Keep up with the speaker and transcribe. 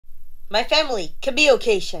My family can be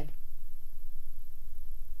occasion.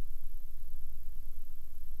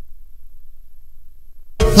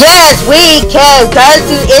 Yes, we can come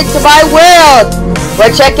into my world.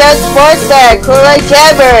 Well, check out Sports Bag, Kool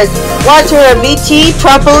Jammers. Water and BT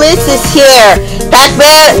Propolis is here.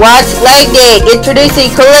 Pac-Man wants lightning.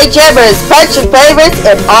 Introducing Kool Jammers, punch your favorites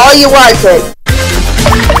and all you wanted.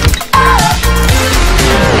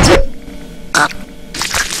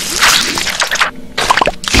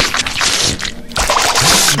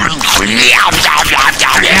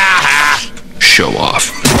 Show off.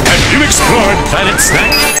 Have you explored Planet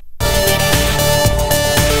Snak?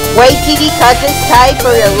 YTV contest time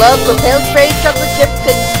for your love for Pillsbury chocolate chip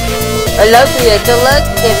cookies. A love for your Deluxe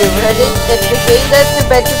and your Reddit and your Frieza to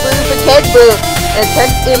Vegetable for Cadbury and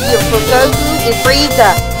turn into for Goku and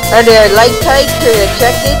Frieza. And your lifetime to your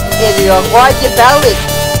check-in and your Ahoy balance.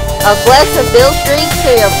 A glass of milk drinks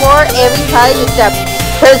to your pour every time you step.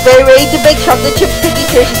 Pillsbury ready to bake chocolate chip cookies,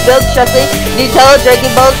 Hershey's milk chocolate, Nutella,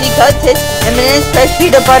 Dragon Ball Z contest, M&M's fresh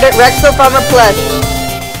peanut butter, Rexall Pharma Plus.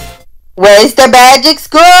 Where's the magic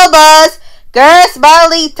school bus? Girl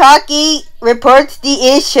Smiley Talkie reports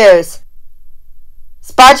the issues.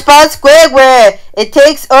 SpongeBob Squidward, it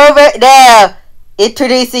takes over now.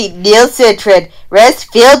 Introducing new Citran.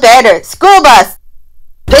 Rest feel better. School bus.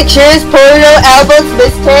 Pictures, Oreo albums,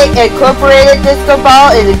 mistake, incorporated disco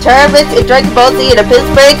ball in the tournaments, and Dragon Ball Z, and a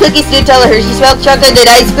Pillsbury cookies, Nutella, Hershey's milk chocolate, and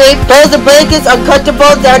ice cream, pills and blankets, uncomfortable,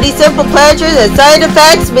 downy simple pleasures, and side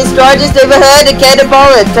effects, Miss Rogers' neighborhood, and cannonball,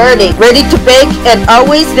 and turning. Ready to bake, and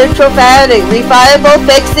always neutral found, and refiable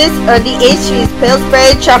fixes on the issues,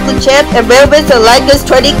 Pillsbury chocolate chip, and movements of Leica's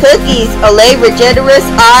 20 cookies, Olay Regenerist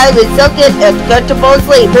eye with silken and comfortable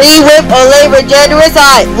sleep. Pre-whip Olay Regenerist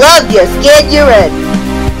eye. Love your skin you're in.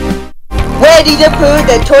 Ready to put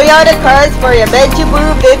the Toyota cars for your Vegeta,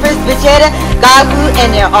 Vegeta, Goku,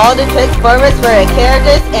 and your all the Transformers for your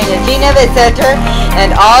characters and your Geneva Center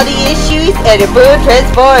and all the issues and your Boo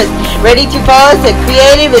Transformers. Ready to pause a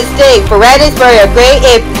creative mistake for Radis for your Great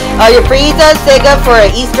Ape or your Frieza Sega for your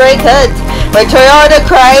Easter egg hunts. For Toyota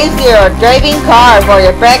Crimes, your driving car for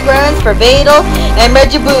your backgrounds for Vadal and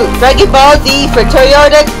Vegeta, Dragon Ball Z for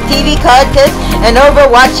Toyota TV contest and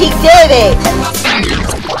Overwatching TV.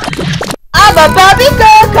 I'm a Barbie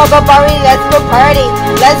girl, come on Barbie, let's go party.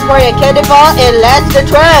 Let's for your cannonball and let's the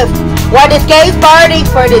 12. What is gay party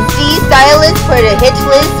for the C stylist for the hit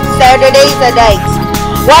list Saturdays and nights.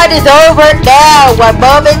 What is over now? What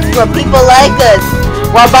moments for people like us?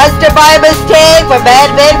 What Buster by mistake for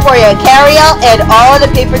Mad Men for your carry-out and all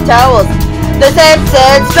the paper towels. The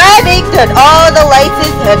Simpsons driving turn all the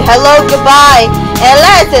license and hello goodbye. And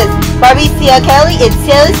lastest, Barbie C. Kelly and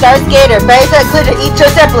Silly Star Skater. Berries and glitter each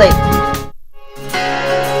so simply.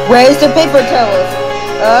 Where's the paper towels?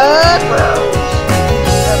 Gross.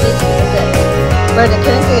 For the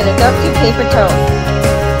country and adopt your paper towels.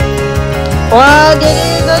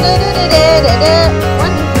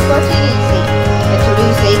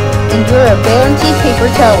 Introducing Endura Bounty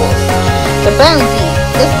paper towels. The Bounty,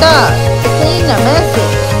 the star, to clean the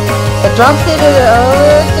messes. It drops it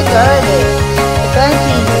over the garbage. The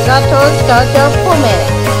Bounty, Gato, Gato, Pume.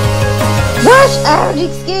 Wash out,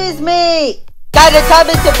 excuse me. Got a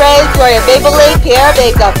comment to friends for your Maybelline PR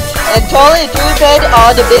makeup and totally drew bed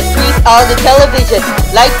on the mysteries on the television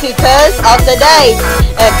like to cuss off the night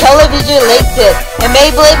and television linked it and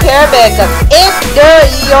Maybelline PR makeup in New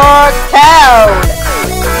York town.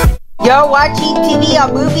 You're watching TV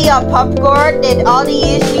or movie or popcorn and all the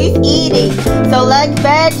issues eating. So like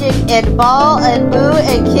magic and ball and boo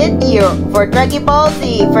and kid you for Dragon Ball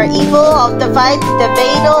Z for evil of the fights, the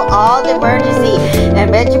fatal, all the emergency and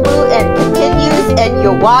vegetable and continues and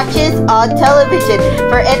your watches on television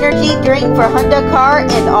for energy drink for Honda car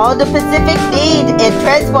and all the Pacific need and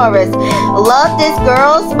Transformers. Love this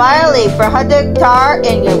girl Smiley for Honda car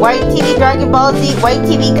and your YTV Dragon Ball Z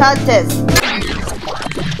YTV contest.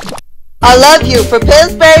 I love you for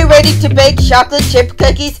Pillsbury ready to bake chocolate chip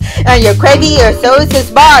cookies and your craving your so's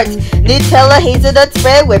Marts. Nutella hazelnut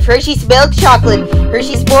spread with Hershey's milk chocolate,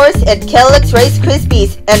 Hershey's S'mores and Kellogg's Rice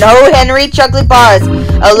Krispies and O. Henry chocolate bars.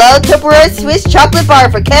 A low Tupperware Swiss chocolate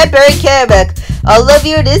bar for Cadbury Caramilk. I love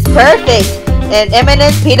you, this perfect. And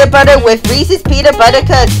M&M's peanut butter with Reese's peanut butter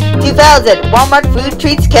cups. 2000 Walmart Food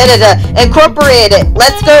Treats Canada Incorporated.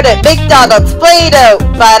 Let's go to McDonald's Play-Doh.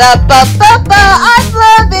 Ba-da-ba-ba-ba, I'm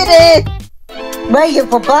loving it. Are you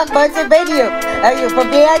for Blockbuster Video? Are you for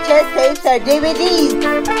VHS tapes or DVDs?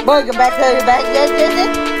 Welcome back to the Backyard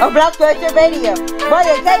Visit or Blockbuster Video. What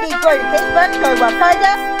is heading for the Facebook or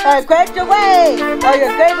Wakanda or Crash Away or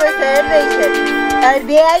your favorite celebration? And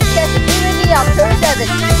VHS DVD October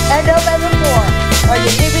 7th and November 4th or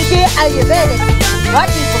your DVD Are you ready?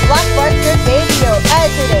 Watching for Blockbuster Video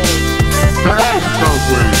today.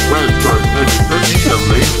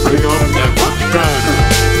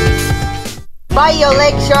 Buy your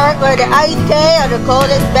leg short with the iced tea or the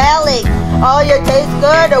coldest belly. All your taste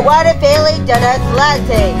good or water feeling Deluxe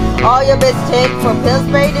latte. All your mistake for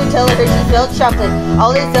Pillsbury, Nutella, Hershey milk chocolate.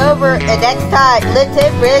 All is over and next time,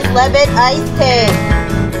 Lipton, Ritz, lemon, iced tea.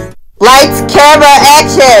 Lights, camera,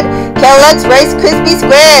 action! Kellogg's Rice Krispie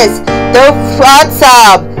Squares. Dope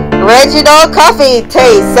Flotsam. Original coffee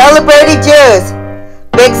taste. Celebrating juice.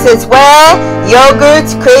 Mix as well.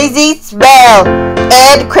 Yogurt's crazy smell.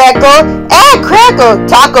 Add crackle.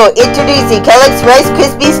 Taco. Introducing Kellogg's Rice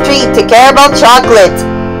Krispie Treat to caramel chocolate.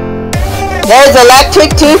 There's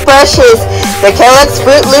electric toothbrushes. The Kellogg's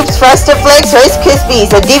Fruit Loops Frosted Flakes Rice Krispies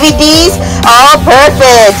and DVDs. All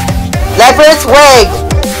perfect. Leopard's wig.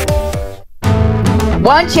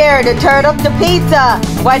 One chair to turn up the pizza.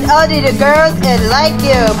 When only the girls and like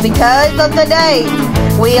you because of the night.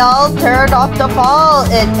 We all turned off the fall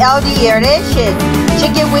and LDR dishes.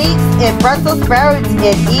 Chicken wings and Brussels sprouts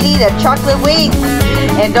and eating a chocolate wings.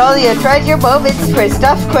 And all your treasure moments for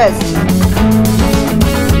stuffed crust.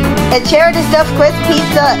 And share the stuffed crust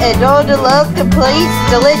pizza and all the love completes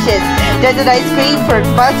delicious. Desert ice cream for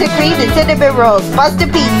frosted cream and cinnamon rolls.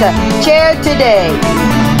 Frosted pizza. Share today.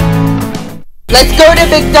 Let's go to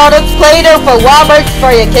McDonald's Play-Doh for Walmart's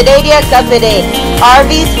for your Canadian company.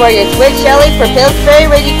 Arby's for your Swiss Jelly for Pillsbury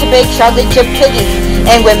ready-to-bake chocolate chip cookies.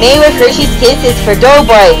 And with me with Hershey's Kisses for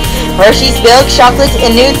Doughboy. Hershey's Milk Chocolate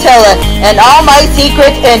and Nutella. And all my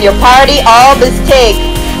secret and your party all mistake.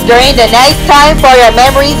 During the night time for your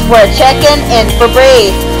memories for check-in and for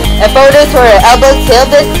breeze. And photos for your elbows,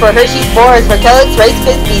 Hilda's for Hershey's Bars for Kellogg's Rice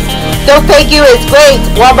Krispies. Don't Thank You is great.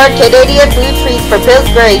 Walmart Canadian Food Treats for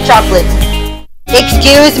Pillsbury Chocolate.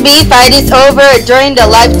 Excuse me, fight is over during the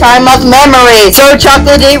lifetime of memory. So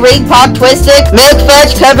chocolatey, ring pop twisted, milk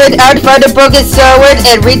fudge covered out for the broken sword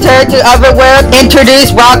and return to otherworld.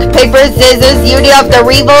 Introduce rock, paper, scissors, unity of the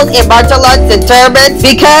rebels and martial arts and turbans.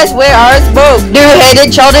 Because we are smoke. New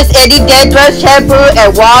headed shoulders, Eddie dandruff, shampoo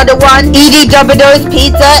and water one. Eating Domino's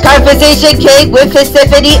pizza, conversation cake with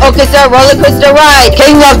festivity, orchestra roller coaster ride.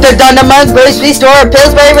 King of the Dunamunk grocery store,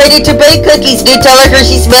 Pillsbury ready to bake cookies, Nutella,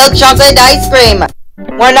 Hershey's milk chocolate ice cream.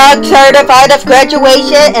 We're not certified of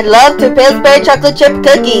graduation and love to Pillsbury chocolate chip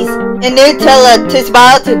cookies. And Nutella to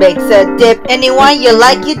smile to make a dip. Anyone you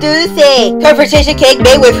like you do say. Conversation cake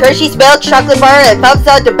made with Hershey's milk chocolate bar and pops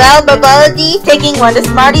out the bell mobility. Taking one the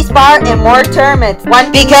Smarties bar and more tournaments.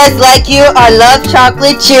 One because like you I love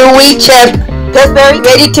chocolate chewy chip. Pillsbury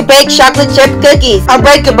ready to bake chocolate chip cookies.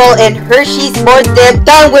 Unbreakable and Hershey's more dip.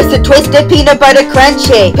 Done with the twisted peanut butter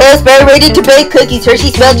crunchy. Pillsbury ready to bake cookies.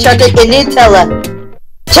 Hershey's milk chocolate and Nutella.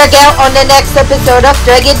 Check out on the next episode of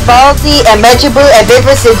Dragon Ball Z and Majin Buu and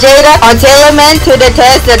Vegeta on Tailorman to the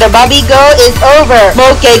test that the Bobby Go is over.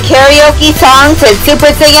 Moke karaoke songs and Super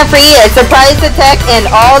Saiyan Free and Surprise Attack and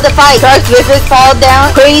all the fights. Trucks Rivers fall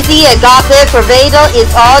down. Crazy and Gotham for Vadel is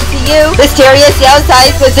all to you. Mysterious Yell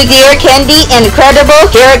Size with the gear Candy Incredible.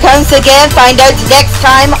 Here it comes again. Find out next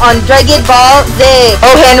time on Dragon Ball Z.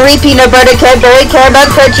 Oh Henry Peanut Butter Cadbury Caramilk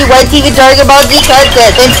Crunchy YTV Dragon Ball Z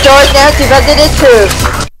contest. In stores now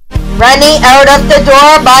 2002. Running out of the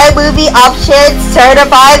door, buy movie options,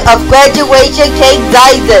 certified of graduation cake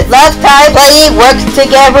sizes. Last time playing works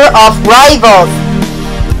together of rivals.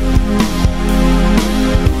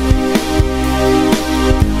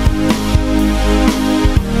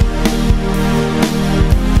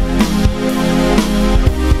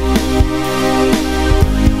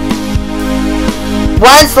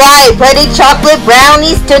 One slide, pretty chocolate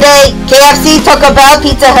brownies today. KFC, Taco Bell,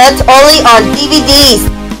 Pizza Hut, only on DVDs.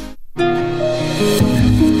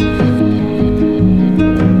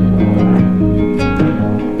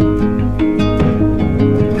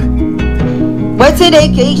 What's an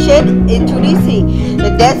occasion? Introducing the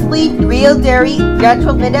Nestle Real Dairy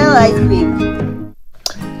Natural Vanilla Ice Cream.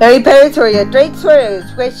 Harry Potter for your drinks for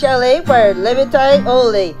Swiss Chalet for limited time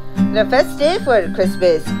only. The festive for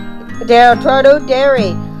Christmas. Del Torto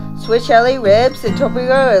Dairy, Swiss Chalet ribs and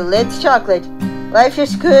Toblerone and Lindt chocolate. Life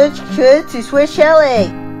is good to Swiss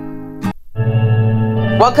Chalet.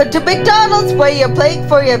 Welcome to McDonald's, where you're playing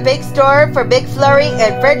for your big store for big flurry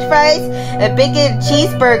and French fries and bacon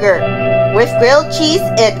cheeseburger. With grilled cheese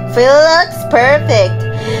and Deluxe, perfect.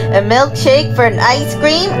 A milkshake for an ice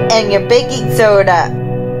cream and your baking soda.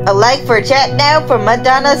 A like for chat now for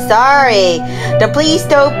McDonough, sorry. The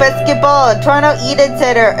Pleasto Basketball, Toronto Eden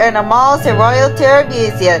Center, and the malls and Royal Terror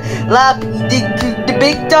Museum. The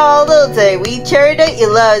McDonald's, we cheer that you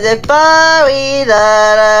love the Barbie,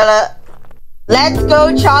 la la la. Let's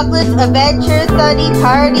go chocolate adventure sunny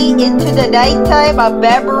party into the nighttime of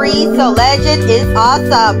memories. So legend is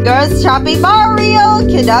awesome. Girls shopping Mario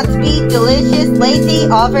cannot speak. Delicious, lazy,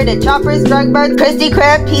 offer the choppers, drug bars, Christie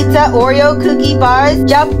Kraft pizza, Oreo cookie bars,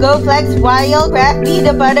 jump, go flex, wild, Kraft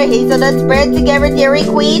peanut butter, hazelnut spread together, Dairy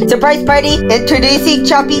Queen, surprise party, introducing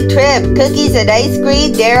choppy trip, cookies and ice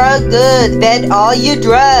cream, they're all good. Spend all your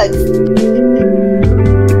drugs.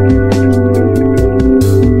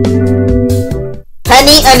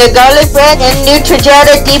 Honey and the garlic bread and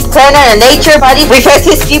Neutrogena deep cleaner and nature body refresh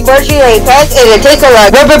history virtually pack and a take a lot.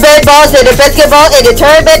 Rubber band balls and a basketball and a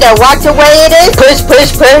tournament and watch away it is. Push, push,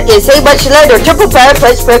 push, and say much later. Triple power,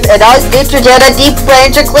 push, push, and all Neutrogena deep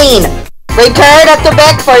cleanser clean. Return at the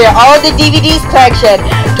back for your all the DVDs collection.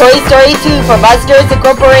 Toy Story 2 for Monsters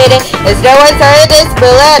Incorporated and Snow White Scientist,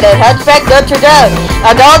 Mulan, and Hunchback Notre Dame.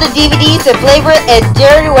 And all the DVDs and Flavor and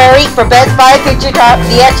January for Best Buy Picture Top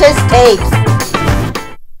VHS tapes.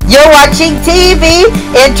 You're watching TV,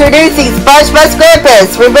 introducing SpongeBob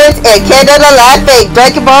SquarePants, Remote and Canada Laughing,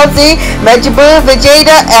 Dragon Ball Z, Majin Buu,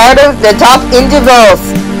 Vegeta out of the top intervals.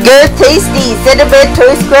 Good tasty, cinnamon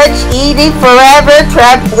toast crunch, eating forever,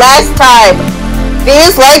 trapped last time.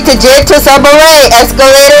 Feels like the gentle subway,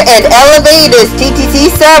 escalator and elevators,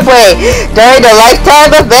 TTC subway. During a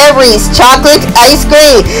lifetime of memories, chocolate, ice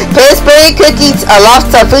cream, Pillsbury cookies, a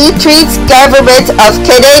lots of food treats, government of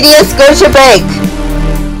Canadian Scotiabank.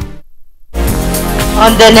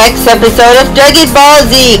 On the next episode of Dragon Ball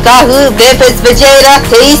Z, Goku Memphis Vegeta,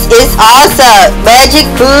 taste is awesome. Magic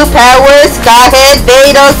Boo powers, Godhead,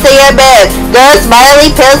 Beidou, Saiyan, Girls, Miley,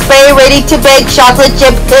 Pillsbury, ready to bake, chocolate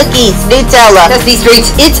chip cookies, Nutella. Dusty Streets,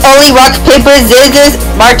 It's Only Rock, Paper, Scissors,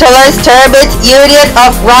 Martellus, Tournament, Union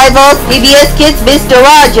of Rivals, PBS Kids, Mr.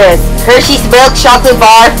 Rogers, Hershey's Milk Chocolate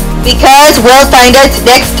Bar, because we'll find us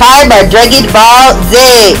next time on Dragon Ball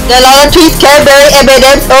Z. The Treats, Cadbury,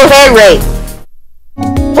 M&M's, O'Henry.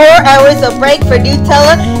 4 hours of break for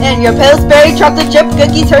Nutella and your Pillsbury chocolate chip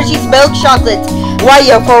cookies, Hershey's milk chocolate. While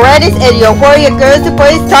your Foretis and your Warrior girls and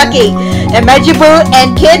boys talking. And Majin Buu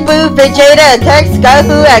and Kid Buu, Vegeta attacks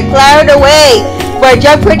Goku and Cloud away. We're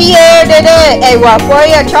jump pretty air and we're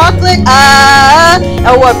Warrior chocolate,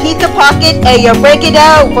 and we're pizza pocket and you're breaking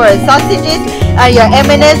out for sausages and your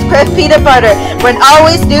M&M's Kraft peanut butter. When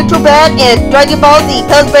always neutral band and Dragon Ball Z,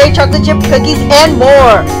 Pillsbury chocolate chip cookies and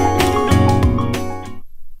more.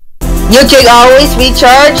 You can always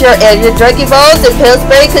recharge your Dragon Balls and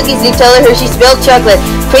Pillsbury cookies, Nutella, Hershey's milk chocolate,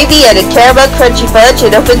 creamy and a caramel crunchy fudge,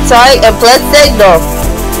 and open side and plus signal.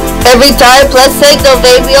 Every time plus signal,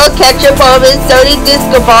 baby, you'll catch your moment, Sony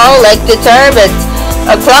disco ball like the tournaments.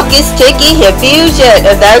 A clock is ticking, and fusion,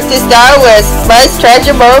 about to Star Wars, must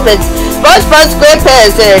treasure moments. SpongeBob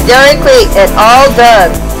SquarePants and Dairy Queen, and all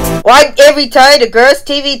done. Watch every time the Girls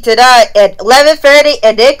TV tonight at 11:30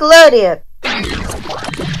 at Nickelodeon.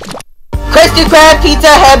 Christie Kraft pizza,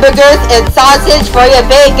 hamburgers, and sausage for your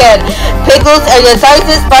bacon. Pickles and your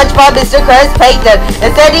slices, SpongeBob, Mr. Krabs, Peyton,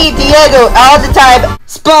 and Sandy Diego all the time.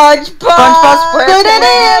 SpongeBob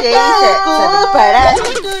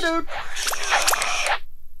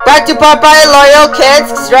Brought to Popeye Loyal Kids,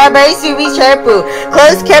 Strawberry Sumi Shampoo,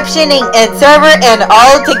 closed captioning and server and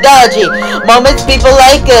all technology. Moments people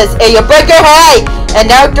like us, and your burger high. And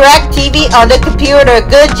now direct TV on the computer.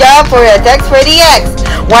 Good job for your text for the X.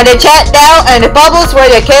 Wanna chat now and the bubbles for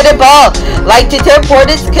your cannonball. Like to Tim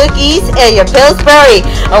Hortons cookies and your Pillsbury.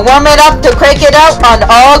 And warm it up to crank it out on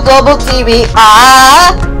all global TV.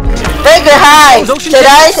 Burger high.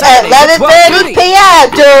 Tonight at 11:30 p.m.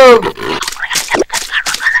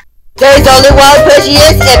 There's only one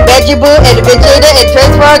pushiest and Majin Buu and Vegeta and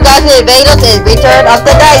Transform Goku and Vados and Return of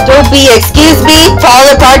the Night. Don't be excuse me, fall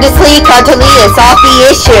apart to sleep, constantly and softly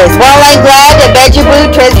issues. While I'm glad that Majin Buu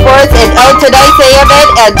transforms and tonight Saiyan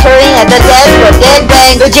and turning at the desk from Dead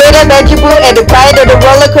Bang. Vegeta, Majin Buu and the pride of the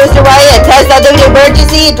roller coaster ride and test under the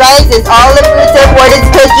emergency drives is all the fruits and Warden's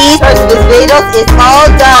cookies. With Vados is all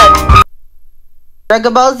done. Dragon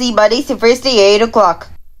Ball Z buddies to Thursday 8 o'clock.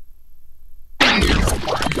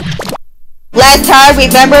 Last time,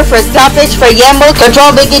 remember for stoppage for Yambo,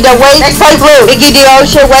 control making the way, next time blue, making the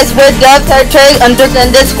ocean, Westwood, Dove, Territory,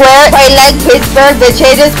 understand the square, Twilight, Pittsburgh,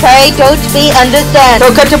 Vegetas, Prairie, don't be understand.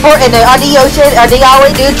 So comfortable in the on the ocean, on the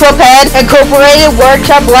hour, neutral pad, incorporated,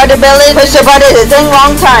 workshop, watermelon, push the button, it's a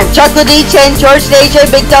long time. Chocolatey, Chen, George Station,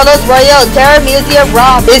 McDonald's, Royal, Terra Museum,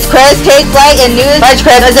 Rom. This Crest, take flight, and news, March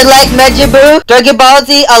Crest, doesn't like Majin Buu, Dragon Ball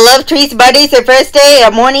Z, I love trees, buddies, and first day,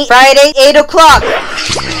 morning, Friday, 8 o'clock.